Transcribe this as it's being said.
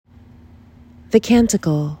The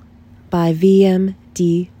Canticle by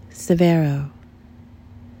V.M.D. Suvero.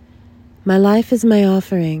 My life is my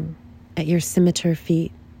offering at your scimitar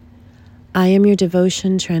feet. I am your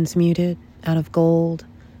devotion transmuted out of gold,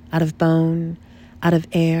 out of bone, out of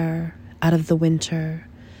air, out of the winter,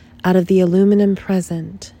 out of the aluminum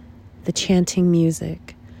present, the chanting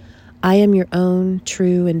music. I am your own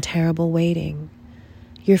true and terrible waiting,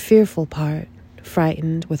 your fearful part,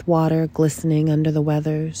 frightened with water glistening under the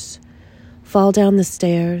weathers. Fall down the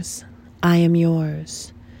stairs, I am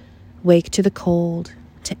yours. Wake to the cold,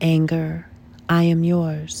 to anger, I am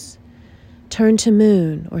yours. Turn to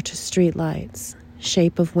moon or to streetlights,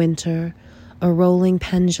 shape of winter, a rolling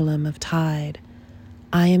pendulum of tide.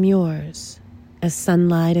 I am yours, as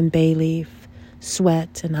sunlight and bay leaf,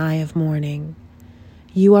 sweat and eye of morning.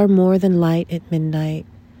 You are more than light at midnight,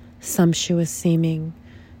 sumptuous seeming,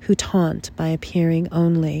 who taunt by appearing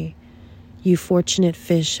only. You fortunate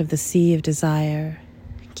fish of the sea of desire,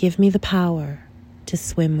 give me the power to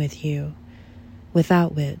swim with you,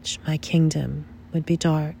 without which my kingdom would be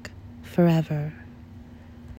dark forever.